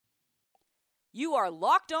You are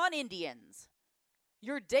Locked On Indians,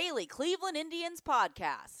 your daily Cleveland Indians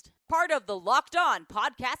podcast. Part of the Locked On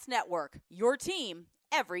Podcast Network, your team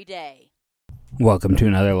every day. Welcome to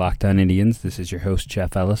another Locked On Indians. This is your host,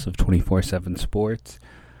 Jeff Ellis of 24/7 Sports.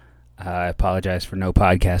 I apologize for no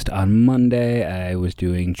podcast on Monday. I was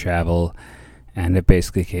doing travel, and it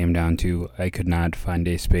basically came down to I could not find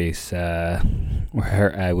a space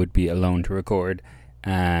where I would be alone to record.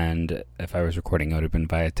 And if I was recording, it would have been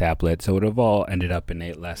via tablet. So it would have all ended up in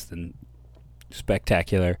a less than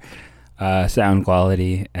spectacular sound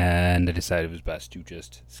quality. And I decided it was best to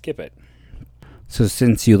just skip it. So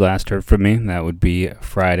since you last heard from me, that would be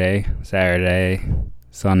Friday, Saturday,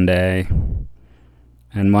 Sunday,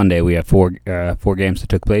 and Monday. We have four games that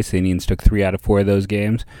took place. The Indians took 3 out of 4 of those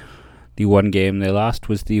games. The one game they lost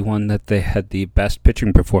was the one that they had the best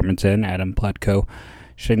pitching performance in, Adam Plutko,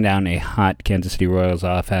 shutting down a hot Kansas City Royals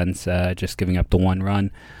offense, just giving up the 1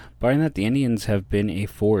 run. Barring that, the Indians have been a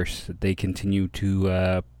force. They continue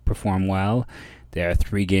to perform well. They are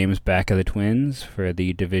 3 games back of the Twins for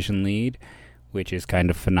the division lead, which is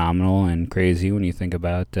kind of phenomenal and crazy when you think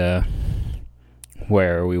about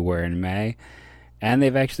where we were in May. And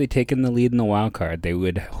they've actually taken the lead in the wild card. They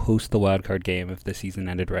would host the wild card game if the season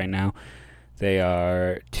ended right now. They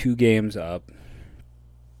are 2 games up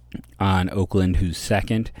on Oakland, who's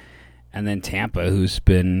second, and then Tampa, who's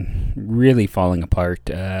been really falling apart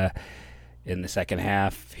in the second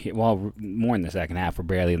half. Well, more in the second half, or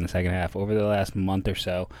barely in the second half. Over the last month or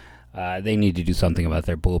so, they need to do something about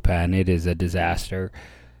their bullpen. It is a disaster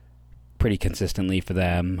pretty consistently for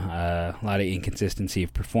them. A lot of inconsistency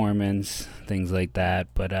of performance, things like that.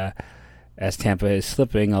 But as Tampa is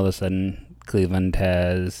slipping, all of a sudden Cleveland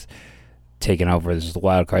has taken over as the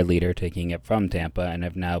wild card leader, taking it from Tampa, and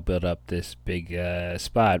have now built up this big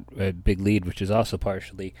big lead, which is also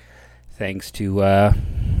partially thanks to the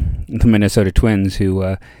Minnesota Twins,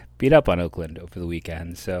 who beat up on Oakland over the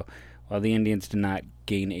weekend. So while the Indians did not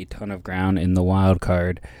gain a ton of ground in the wild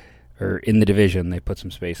card, or in the division, they put some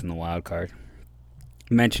space in the wild card.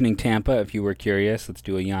 Mentioning Tampa, if you were curious, let's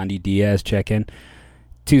do a Yandy Diaz check-in.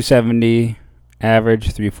 270 average,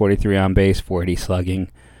 343 on base, 480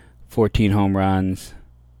 slugging, 14 home runs,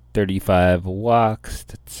 35 walks,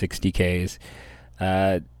 60 Ks.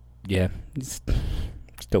 Yeah, he's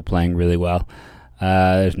still playing really well.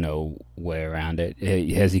 There's no way around it.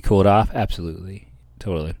 Has he cooled off? Absolutely.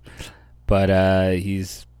 Totally. But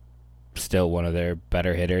he's still one of their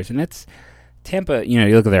better hitters. And it's Tampa, you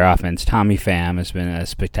look at their offense. Tommy Pham has been a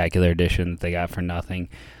spectacular addition that they got for nothing.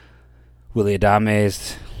 Willy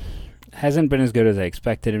Adames hasn't been as good as I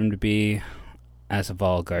expected him to be.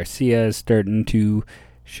 Asaval Garcia is starting to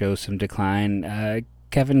show some decline.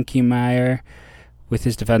 Kevin Kiermaier, with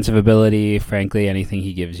his defensive ability, frankly, anything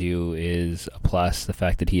he gives you is a plus. The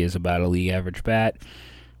fact that he is about a league average bat,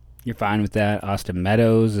 you're fine with that. Austin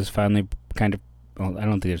Meadows is finally I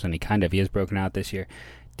don't think there's any he has broken out this year.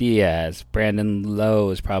 Diaz, Brandon Lowe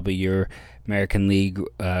is probably your American League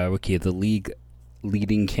Rookie of the League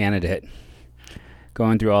leading candidate.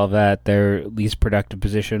 Going through all of that, their least productive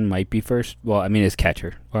position might be first. Well, I mean, it's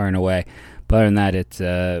catcher, far and away. But other than that, it's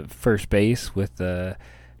first base with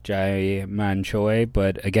Jai-Man Choi.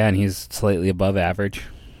 But again, he's slightly above average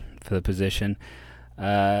for the position.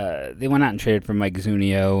 They went out and traded for Mike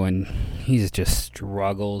Zunino, and he just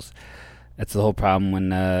struggles. That's the whole problem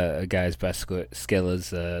when a guy's best skill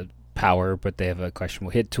is power, but they have a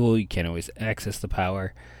questionable hit tool. You can't always access the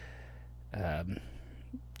power.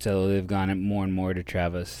 So they've gone more and more to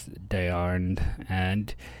Travis Dayarn,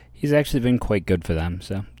 and he's actually been quite good for them.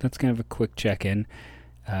 So that's kind of a quick check-in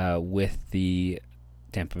with the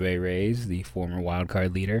Tampa Bay Rays, the former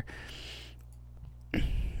wildcard leader.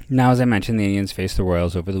 Now, as I mentioned, the Indians faced the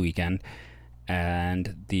Royals over the weekend,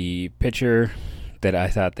 and the pitcher that I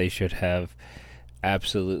thought they should have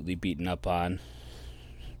absolutely beaten up on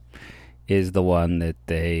is the one that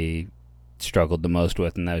they struggled the most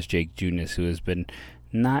with, and that was Jake Junis, who has been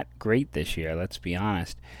not great this year, let's be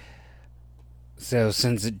honest. So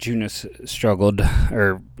since Junis struggled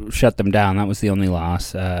or shut them down, that was the only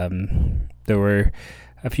loss. There were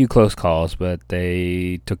a few close calls, but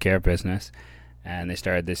they took care of business, and they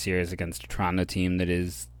started this series against a Toronto team that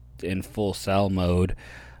is in full sell mode.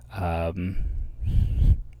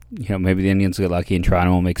 Maybe the Indians get lucky and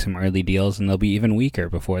Toronto will make some early deals, and they'll be even weaker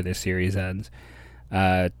before this series ends.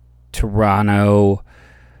 Toronto,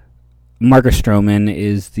 Marcus Stroman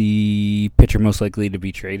is the pitcher most likely to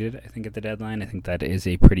be traded, I think, at the deadline. I think that is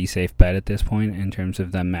a pretty safe bet at this point in terms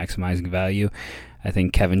of them maximizing value. I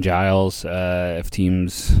think Kevin Giles, if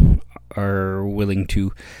teams are willing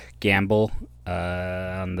to gamble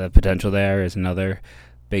on the potential there, is another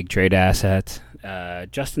big trade asset.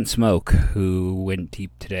 Justin Smoke, who went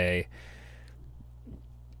deep today,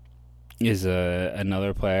 is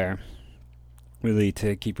another player really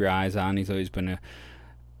to keep your eyes on. He's always been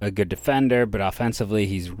a good defender, but offensively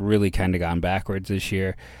he's really kind of gone backwards this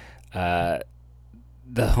year. The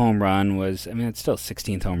home run was, it's still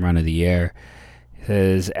 16th home run of the year.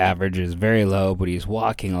 His average is very low, but he's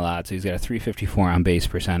walking a lot, so he's got a 354 on-base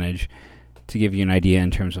percentage. To give you an idea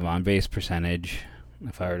in terms of on-base percentage,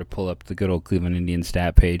 if I were to pull up the good old Cleveland Indians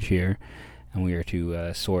stat page here, and we were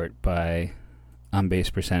to sort by on-base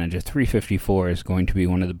percentage, a 354 is going to be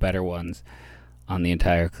one of the better ones on the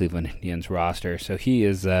entire Cleveland Indians roster. So he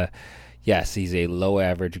is, yes, he's a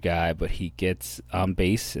low-average guy, but he gets on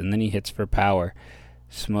base, and then he hits for power.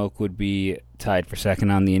 Smoke would be tied for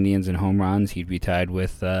second on the Indians in home runs. He'd be tied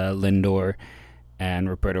with Lindor and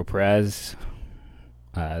Roberto Perez.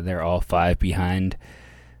 They're all 5 behind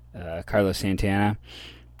Carlos Santana.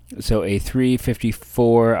 So a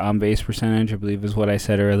 354 on-base percentage, I believe is what I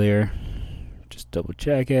said earlier. Just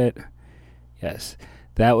double-check it. Yes,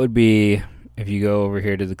 that would be, if you go over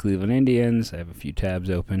here to the Cleveland Indians, I have a few tabs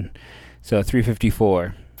open. So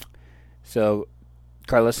 354. So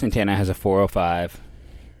Carlos Santana has a 405.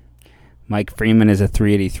 Mike Freeman is a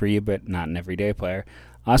 383, but not an everyday player.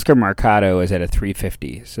 Oscar Mercado is at a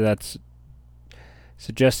 350. So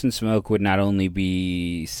Justin Smoke would not only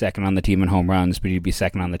be second on the team in home runs, but he'd be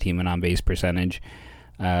second on the team in on-base percentage.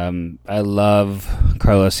 I love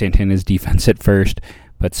Carlos Santana's defense at first,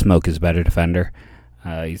 but Smoke is a better defender.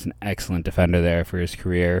 He's an excellent defender there for his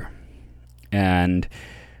career. And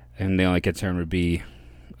the only concern would be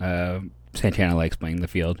Santana likes playing the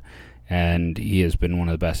field. And he has been one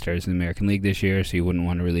of the best stars in the American League this year, so you wouldn't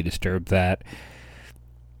want to really disturb that.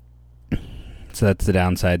 So that's the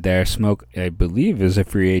downside there. Smoke, I believe, is a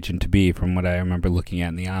free agent to be, from what I remember looking at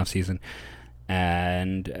in the offseason.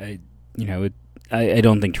 And, I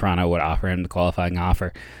don't think Toronto would offer him the qualifying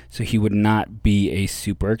offer. So he would not be a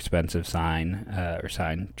super expensive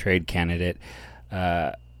trade candidate.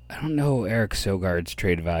 I don't know Eric Sogard's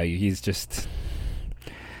trade value. He's just...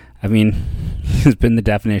 he's been the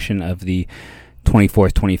definition of the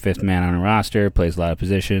 24th, 25th man on a roster, plays a lot of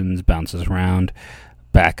positions, bounces around,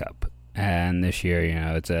 backup. And this year,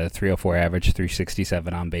 it's a 304 average,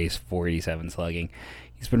 367 on base, 487 slugging.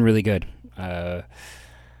 He's been really good. Other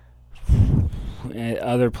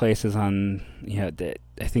places on,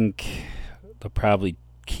 I think they'll probably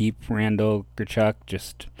keep Randall Grichuk,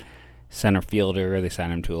 just center fielder. They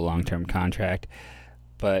signed him to a long-term contract.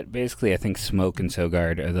 But basically, I think Smoke and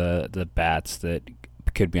Sogard are the bats that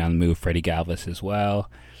could be on the move. Freddie Galvis as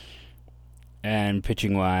well. And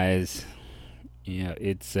pitching-wise,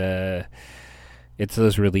 it's those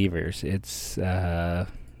relievers. It's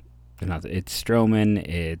Stroman,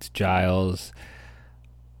 it's Giles,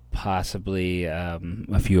 possibly a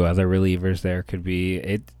few other relievers there could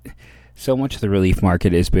be. So much of the relief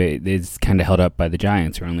market is kind of held up by the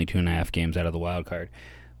Giants, who are only 2.5 games out of the wild card.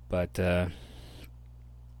 But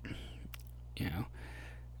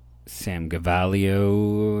Sam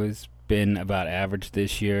Gavalio has been about average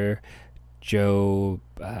this year. Joe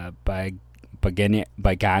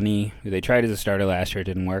Bagani, who they tried as a starter last year,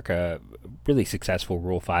 didn't work. A really successful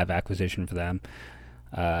Rule 5 acquisition for them.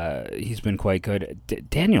 He's been quite good.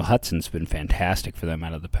 Daniel Hudson's been fantastic for them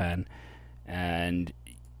out of the pen. And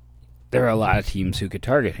there are a lot of teams who could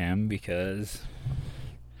target him because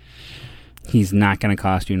he's not going to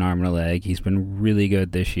cost you an arm and a leg. He's been really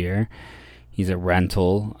good this year. He's a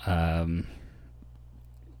rental.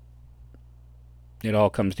 It all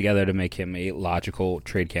comes together to make him a logical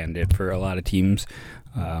trade candidate for a lot of teams.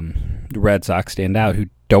 The Red Sox stand out, who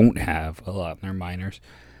don't have a lot in their minors.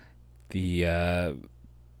 The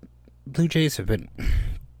Blue Jays have been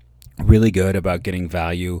really good about getting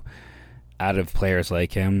value out of players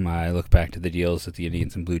like him. I look back to the deals that the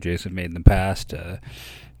Indians and Blue Jays have made in the past.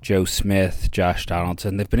 Joe Smith, Josh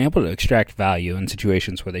Donaldson, they've been able to extract value in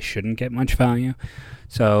situations where they shouldn't get much value.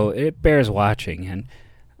 So it bears watching. And,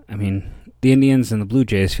 the Indians and the Blue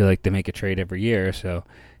Jays feel like they make a trade every year. So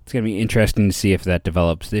it's going to be interesting to see if that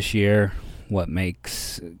develops this year, what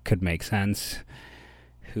could make sense,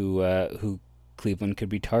 who Cleveland could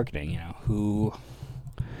be targeting, who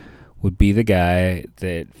would be the guy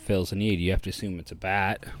that fills a need. You have to assume it's a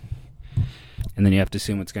bat. And then you have to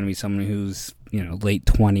assume it's going to be someone who's, late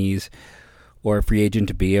 20s or a free agent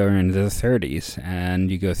to be or into their 30s. And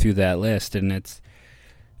you go through that list, and it's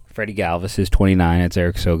Freddie Galvis is 29, it's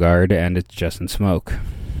Eric Sogard, and it's Justin Smoke.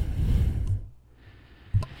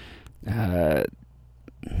 I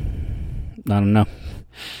don't know.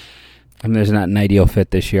 There's not an ideal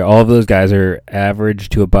fit this year. All of those guys are average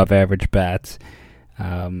to above average bats.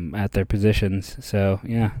 at their positions. So,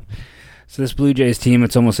 yeah. So this Blue Jays team,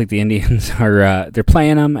 it's almost like the Indians are they're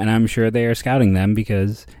playing them, and I'm sure they are scouting them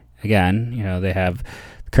because, again, they have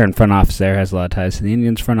the current front office there has a lot of ties to the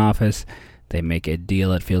Indians front office. They make a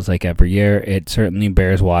deal, it feels like, every year. It certainly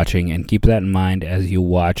bears watching, and keep that in mind as you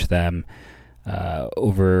watch them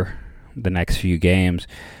over the next few games.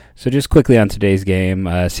 So just quickly on today's game,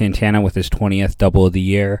 Santana with his 20th double of the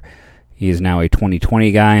year. He is now a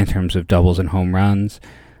 20-20 guy in terms of doubles and home runs.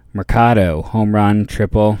 Mercado, home run,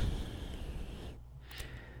 triple.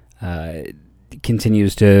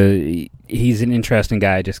 Continues to... He's an interesting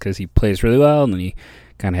guy just because he plays really well, and then he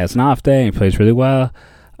kind of has an off day, and he plays really well.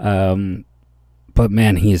 But,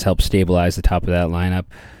 man, he has helped stabilize the top of that lineup.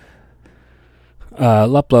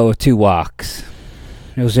 Luplow with 2 walks.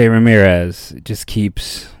 Jose Ramirez just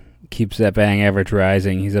keeps that batting average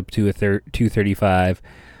rising. He's up to a 235.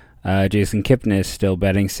 Jason Kipnis still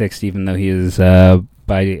batting 6th, even though he is,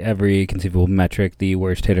 by every conceivable metric, the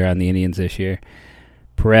worst hitter on the Indians this year.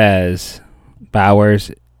 Perez,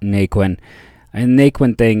 Bowers, Naquin. And the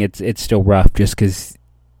Naquin thing, it's still rough just because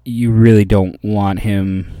you really don't want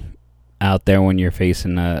him out there when you're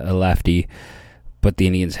facing a lefty, but the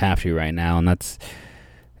Indians have to right now, and that's,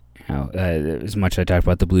 as much as I talked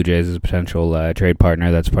about the Blue Jays as a potential trade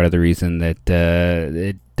partner, that's part of the reason that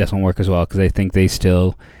it doesn't work as well, because I think they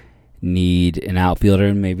still need an outfielder,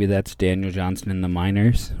 and maybe that's Daniel Johnson in the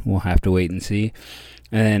minors. We'll have to wait and see.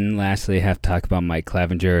 And then lastly, I have to talk about Mike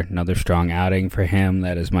Clevenger, another strong outing for him.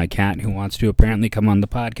 That is my cat, who wants to apparently come on the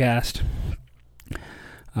podcast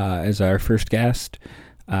as our first guest.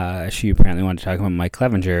 She apparently wanted to talk about Mike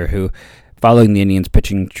Clevenger, who, following the Indians'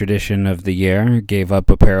 pitching tradition of the year, gave up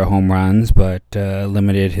a pair of home runs, but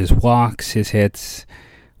limited his walks, his hits,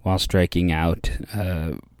 while striking out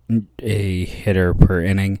a hitter per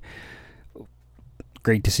inning.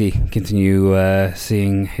 Great to see. Continue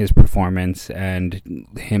seeing his performance and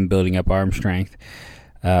him building up arm strength.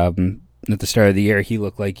 At the start of the year, he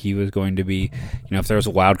looked like he was going to be, if there was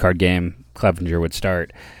a wild card game, Clevenger would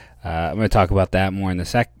start. I'm going to talk about that more in the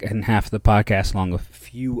second half of the podcast, along with a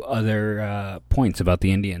few other points about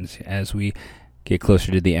the Indians as we get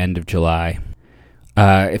closer to the end of July.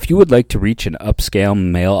 If you would like to reach an upscale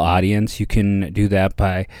male audience, you can do that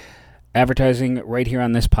by advertising right here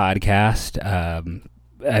on this podcast.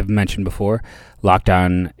 I've mentioned before,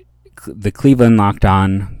 the Cleveland Locked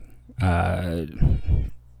On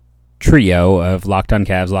trio of Locked On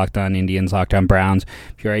Cavs, Locked On Indians, Locked On Browns.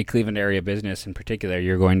 If you're a Cleveland area business in particular,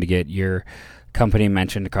 you're going to get your company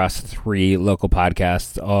mentioned across 3 local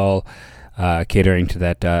podcasts, all catering to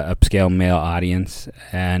that upscale male audience.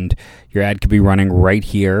 And your ad could be running right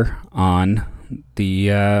here on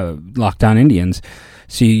the Locked On Indians.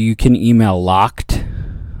 So you can email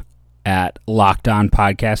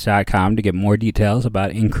locked@lockedonpodcast.com to get more details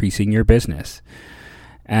about increasing your business.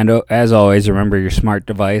 And as always, remember your smart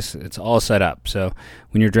device. It's all set up. So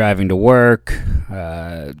when you're driving to work,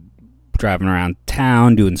 driving around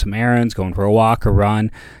town, doing some errands, going for a walk or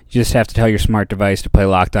run, you just have to tell your smart device to play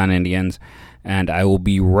Locked On Indians, and I will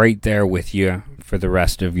be right there with you for the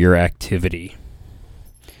rest of your activity.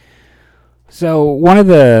 So one of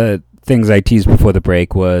the things I teased before the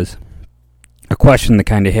break was a question that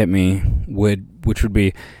kind of hit me, which would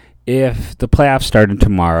be, if the playoffs started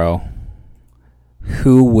tomorrow,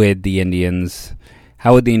 how would the Indians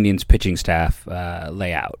pitching staff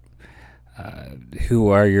lay out? Who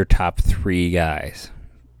are your top 3 guys?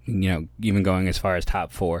 Even going as far as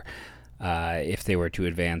top 4, if they were to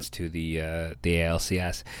advance to the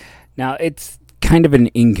ALCS. Now, it's kind of an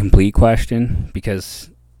incomplete question, because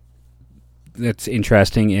that's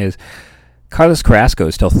interesting is Carlos Carrasco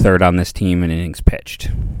is still 3rd on this team in innings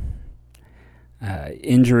pitched.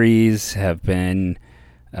 Injuries have been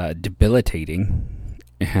debilitating,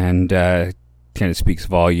 and kind of speaks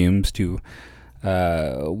volumes to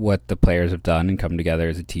what the players have done and come together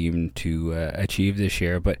as a team to achieve this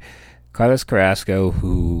year. But Carlos Carrasco,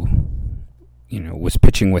 who was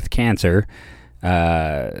pitching with cancer,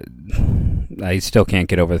 I still can't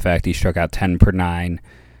get over the fact he struck out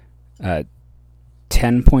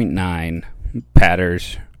 10.9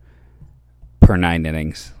 batters per 9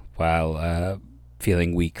 innings while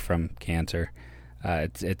feeling weak from cancer.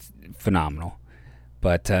 It's phenomenal.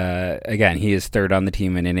 But again, he is 3rd on the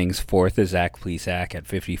team in innings. 4th is Zach Plesac at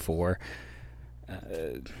 54.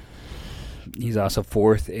 He's also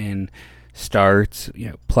 4th in starts.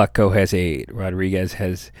 Plutko has 8. Rodriguez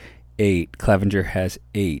has 8. Clevenger has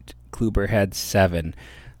 8. Kluber had 7.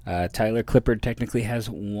 Tyler Clippard technically has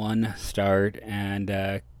 1 start,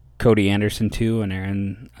 and Cody Anderson 2, and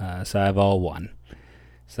Aaron Saval 1.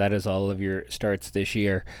 So that is all of your starts this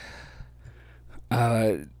year.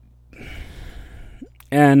 And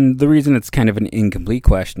the reason it's kind of an incomplete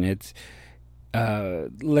question, it's,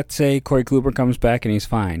 let's say Corey Kluber comes back and he's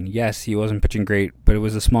fine. Yes, he wasn't pitching great, but it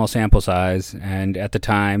was a small sample size, and at the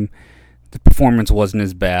time, the performance wasn't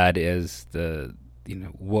as bad as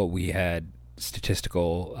what we had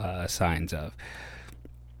statistical signs of.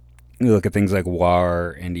 You look at things like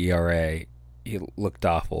WAR and ERA, he looked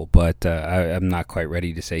awful, but I'm not quite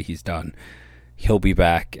ready to say he's done. He'll be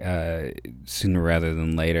back sooner rather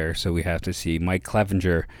than later, so we have to see. Mike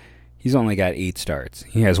Clevinger, he's only got 8 starts.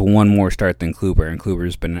 He has one more start than Kluber, and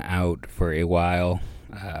Kluber's been out for a while.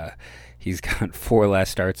 He's got 4 less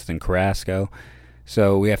starts than Carrasco,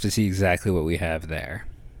 so we have to see exactly what we have there.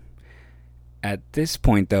 At this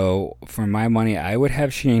point, though, for my money, I would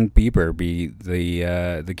have Shane Bieber be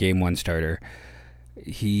the Game 1 starter.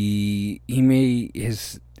 He may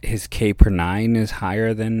his K per 9 is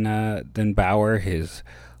higher than Bauer. His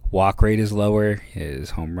walk rate is lower.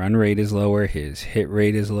 His home run rate is lower. His hit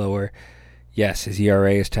rate is lower. Yes, his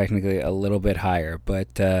ERA is technically a little bit higher,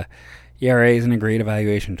 but ERA isn't a great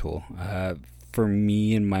evaluation tool. For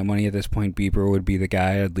me and my money at this point, Bieber would be the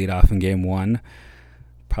guy I'd lead off in Game 1.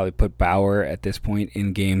 Probably put Bauer at this point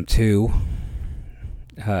in Game 2,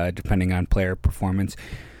 depending on player performance,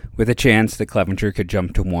 with a chance that Clevinger could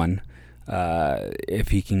jump to 1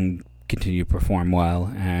 if he can continue to perform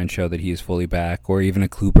well and show that he is fully back, or even a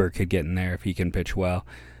Kluber could get in there if he can pitch well.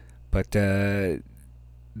 But there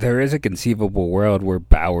is a conceivable world where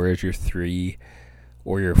Bauer is your 3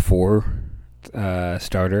 or your 4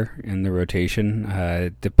 starter in the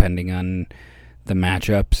rotation, depending on the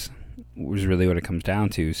matchups, was really what it comes down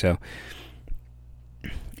to. So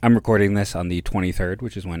I'm recording this on the 23rd,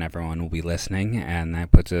 which is when everyone will be listening, and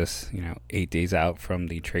that puts us, 8 days out from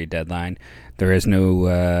the trade deadline. There is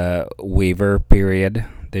no waiver period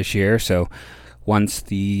this year, so once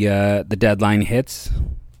the deadline hits,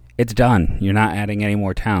 it's done. You're not adding any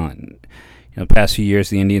more talent. The past few years,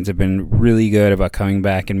 the Indians have been really good about coming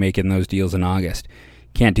back and making those deals in August.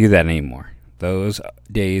 Can't do that anymore. Those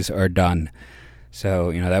days are done.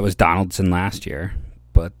 So, that was Donaldson last year.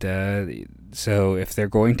 But so if they're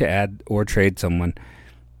going to add or trade someone,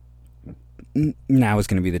 now is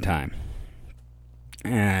going to be the time.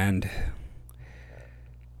 And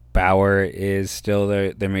Bauer is still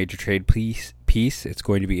their major trade piece. It's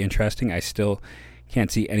going to be interesting. I still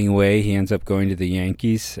can't see any way he ends up going to the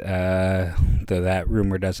Yankees, though that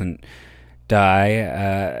rumor doesn't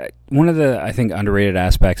die. One of the, I think, underrated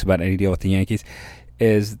aspects about any deal with the Yankees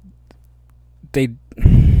is I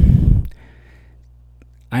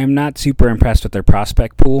am not super impressed with their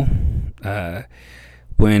prospect pool.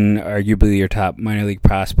 When arguably your top minor league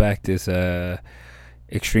prospect is a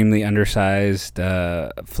extremely undersized,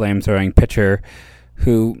 flame-throwing pitcher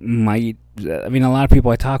who might, a lot of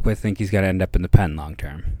people I talk with think he's got to end up in the pen long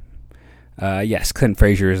term. Yes, Clint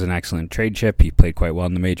Frazier is an excellent trade chip. He played quite well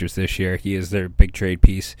in the majors this year. He is their big trade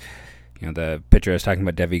piece. The pitcher I was talking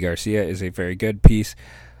about, Devi Garcia, is a very good piece.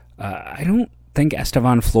 I don't think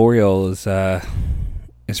Estevan Florial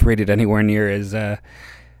is rated anywhere near as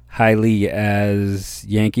highly as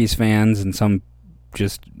Yankees fans and some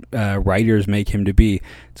just writers make him to be.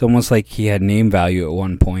 It's almost like he had name value at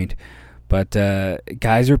one point. But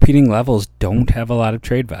guys repeating levels don't have a lot of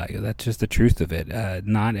trade value. That's just the truth of it.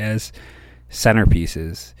 Not as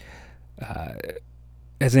centerpieces.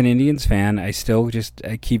 As an Indians fan, I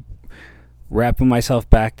keep wrapping myself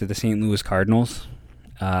back to the St. Louis Cardinals.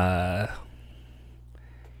 They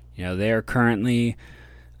are currently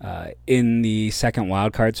in the second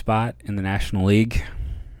wildcard spot in the National League.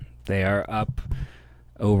 They are up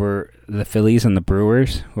over the Phillies and the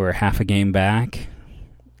Brewers, who are half a game back.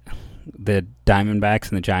 The Diamondbacks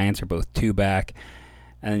and the Giants are both 2 back.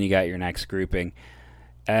 And then you got your next grouping.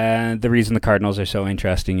 And the reason the Cardinals are so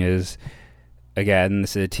interesting is, again,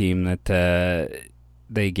 this is a team that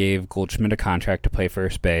they gave Goldschmidt a contract to play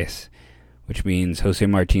first base, which means Jose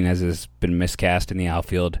Martinez has been miscast in the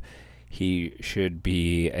outfield. He should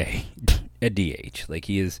be a DH. Like,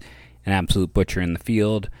 he is an absolute butcher in the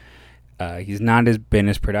field. He's not been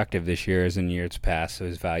as productive this year as in years past, so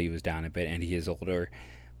his value is down a bit, and he is older.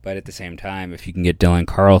 But at the same time, if you can get Dylan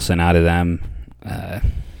Carlson out of them,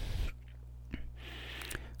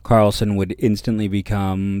 Carlson would instantly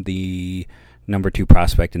become the number 2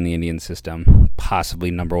 prospect in the Indian system,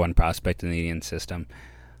 possibly number 1 prospect in the Indian system.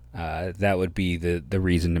 That would be the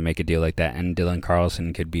reason to make a deal like that. And Dylan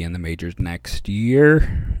Carlson could be in the majors next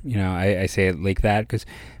year. I say it like that because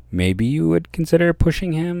maybe you would consider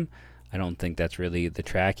pushing him. I don't think that's really the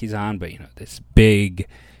track he's on, but this big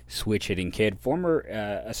switch-hitting kid, former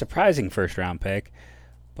a surprising first-round pick,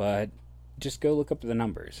 but just go look up the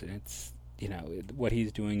numbers. It's what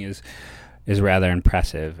he's doing is rather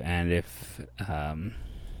impressive. And if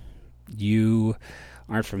you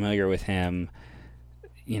aren't familiar with him,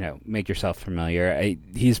 make yourself familiar.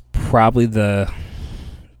 He's probably to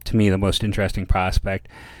me, the most interesting prospect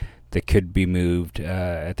that could be moved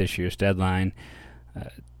at this year's deadline.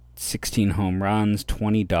 16 home runs,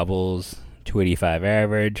 20 doubles, 285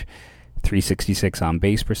 average, 366 on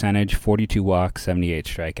base percentage, 42 walks, 78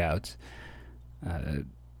 strikeouts.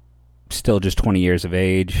 Still just 20 years of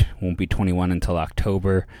age, won't be 21 until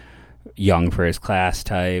October. Young for his class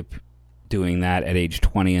type, doing that at age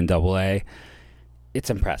 20 in Double-A. It's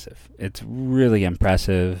impressive. It's really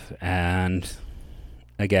impressive. And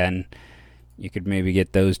again, you could maybe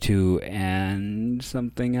get those two and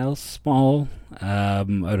something else small. I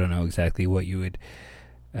don't know exactly what you would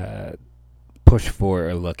push for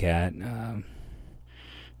or look at.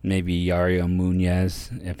 Maybe Yario Munoz,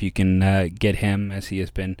 if you can get him, as he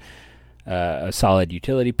has been a solid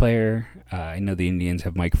utility player. I know the Indians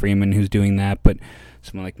have Mike Freeman who's doing that, but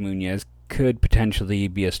someone like Munoz could potentially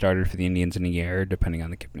be a starter for the Indians in a year, depending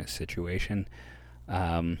on the Kipnis situation.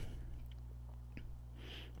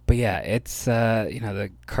 But yeah, it's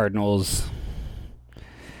the Cardinals,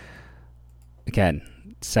 again,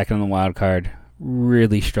 second on the wild card,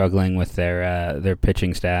 really struggling with their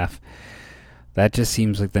pitching staff. That just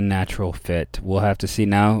seems like the natural fit. We'll have to see.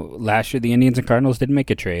 Now, last year the Indians and Cardinals did make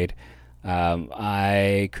a trade.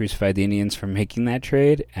 I crucified the Indians for making that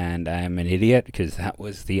trade, and I'm an idiot because that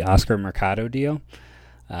was the Oscar Mercado deal.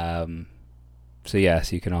 So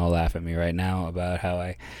yes, you can all laugh at me right now about how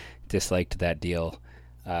I disliked that deal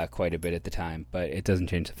quite a bit at the time, but it doesn't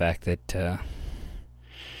change the fact that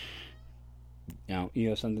you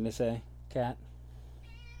have something to say, Cat?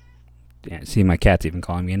 Yeah, see, my cat's even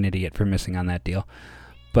calling me an idiot for missing on that deal.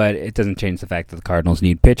 But it doesn't change the fact that the Cardinals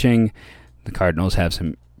need pitching. The Cardinals have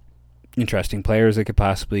some interesting players that could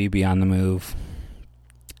possibly be on the move.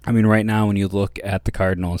 I mean, right now, when you look at the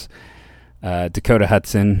Cardinals, Dakota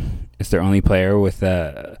Hudson is their only player with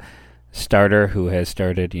a starter who has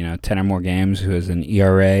started, 10 or more games, who has an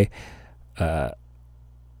ERA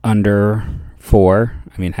under 4.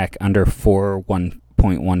 I mean, heck, under 4,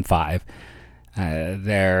 1.15.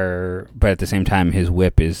 But at the same time, his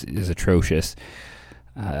whip is atrocious.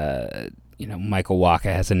 Michael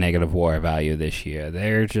Wacha has a negative WAR value this year.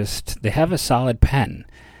 They have a solid pen.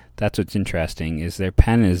 That's what's interesting, is their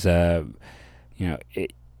pen is,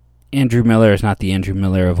 Andrew Miller is not the Andrew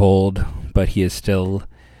Miller of old, but he is still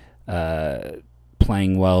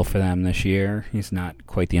playing well for them this year. He's not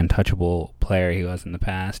quite the untouchable player he was in the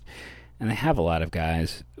past. And they have a lot of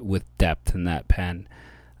guys with depth in that pen.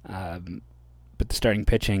 But the starting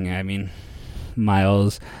pitching, I mean,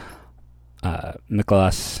 Miles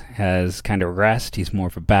Mikolas has kind of regressed. He's more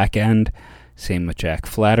of a back end. Same with Jack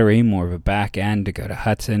Flaherty, more of a back end. Dakota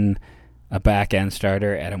Hudson, a back end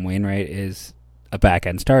starter. Adam Wainwright is a back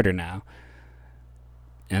end starter now.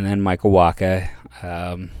 And then Michael Wacha.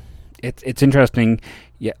 It's interesting.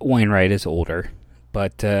 Yeah, Wainwright is older,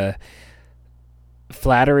 but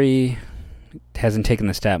Flaherty hasn't taken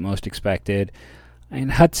the step most expected. I mean,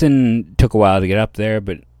 Hudson took a while to get up there,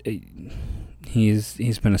 but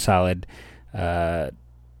he's been a solid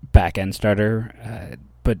back end starter.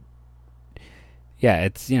 But yeah,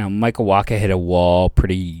 it's Michael Wacha hit a wall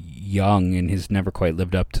pretty young and has never quite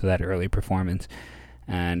lived up to that early performance.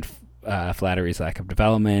 And Flaherty's lack of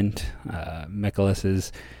development,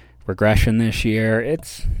 Mikolas's regression this year.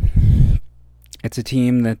 It's a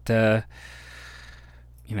team that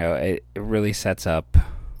it really sets up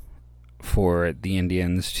for the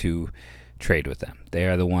Indians to trade with them. They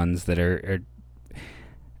are the ones that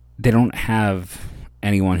they don't have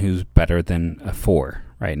anyone who's better than a 4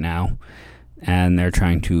 right now, and they're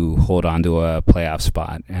trying to hold on to a playoff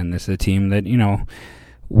spot. And this is a team that,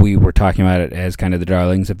 we were talking about it as kind of the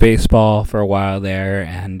darlings of baseball for a while there,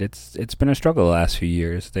 and it's been a struggle the last few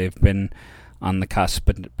years. They've been on the cusp,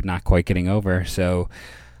 but not quite getting over. So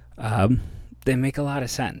they make a lot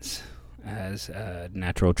of sense as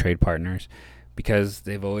natural trade partners because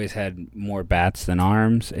they've always had more bats than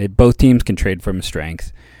arms. Both teams can trade from a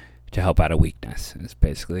strength to help out a weakness. It's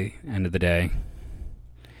basically, end of the day,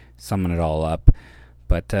 summing it all up.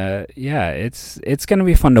 But it's going to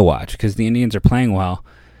be fun to watch because the Indians are playing well.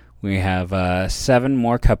 We have 7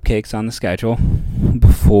 more cupcakes on the schedule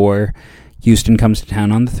before Houston comes to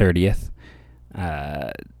town on the 30th.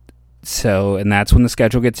 And that's when the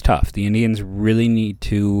schedule gets tough. The Indians really need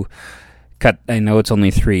to cut. I know it's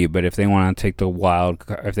only 3, but if they want to take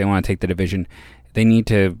if they want to take the division, they need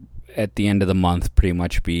to, at the end of the month, pretty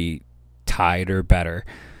much be tied or better,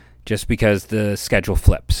 just because the schedule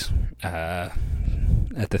flips.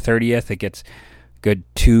 at the 30th. It gets good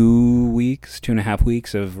 2.5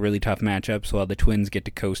 weeks of really tough matchups while the Twins get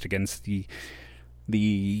to coast against the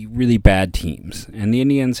really bad teams. And the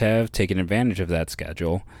Indians have taken advantage of that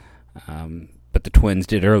schedule, but the Twins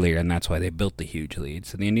did earlier, and that's why they built the huge lead.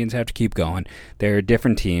 So the Indians have to keep going. They're a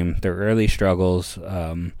different team. Their early struggles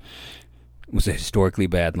was a historically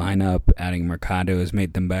bad lineup. Adding Mercado has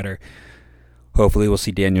made them better. Hopefully we'll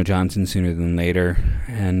see Daniel Johnson sooner than later.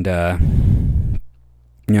 And,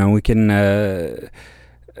 we can...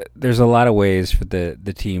 there's a lot of ways for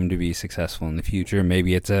the team to be successful in the future.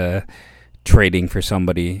 Maybe it's trading for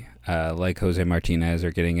somebody like Jose Martinez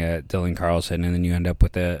or getting a Dylan Carlson, and then you end up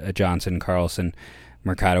with a Johnson-Carlson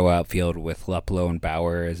Mercado outfield with Luplow and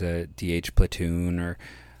Bauer as a DH platoon, or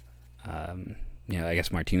I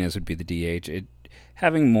guess Martinez would be the DH.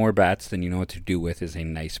 Having more bats than you know what to do with is a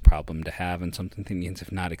nice problem to have, and something the Indians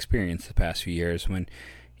have not experienced the past few years. When a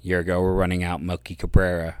year ago we're running out Melky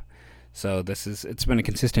Cabrera, so it's been a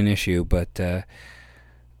consistent issue. But the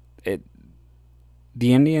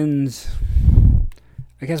Indians,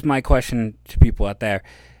 I guess my question to people out there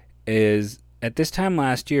is, at this time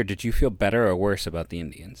last year, did you feel better or worse about the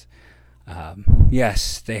Indians?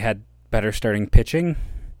 Yes, they had better starting pitching.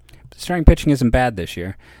 But starting pitching isn't bad this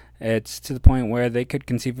year. It's to the point where they could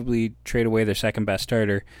conceivably trade away their second best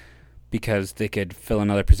starter because they could fill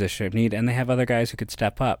another position of need, and they have other guys who could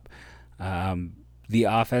step up. The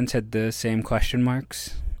offense had the same question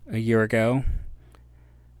marks a year ago,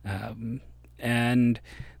 and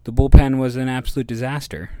the bullpen was an absolute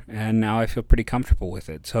disaster, and now I feel pretty comfortable with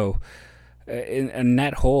it. So in a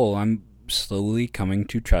net whole, I'm slowly coming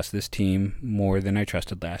to trust this team more than I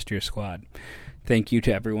trusted last year's squad. Thank you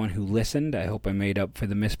to everyone who listened. I hope I made up for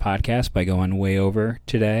the missed podcast by going way over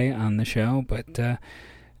today on the show, but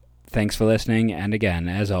thanks for listening, and again,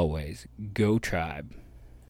 as always, go Tribe.